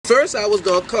first I was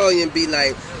gonna call you and be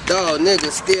like, dog, nigga,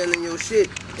 stealing your shit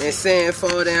and saying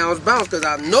 40-ounce bounce, cause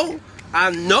I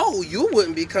know you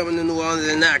wouldn't be coming to New Orleans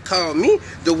and not call me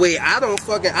the way I don't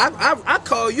fucking. I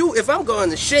call you if I'm going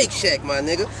to Shake Shack, my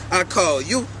nigga. I call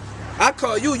you,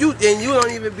 and you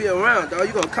don't even be around, dog.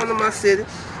 You gonna come to my city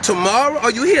tomorrow?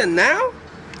 Are you here now?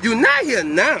 You not here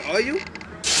now, are you?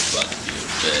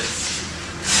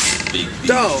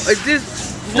 Dog, is this?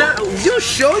 Now, you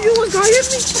sure you was gonna hit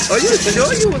me? Are you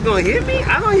sure you was gonna hit me?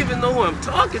 I don't even know who I'm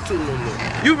talking to no more.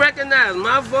 You recognize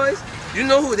my voice? You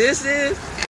know who this is?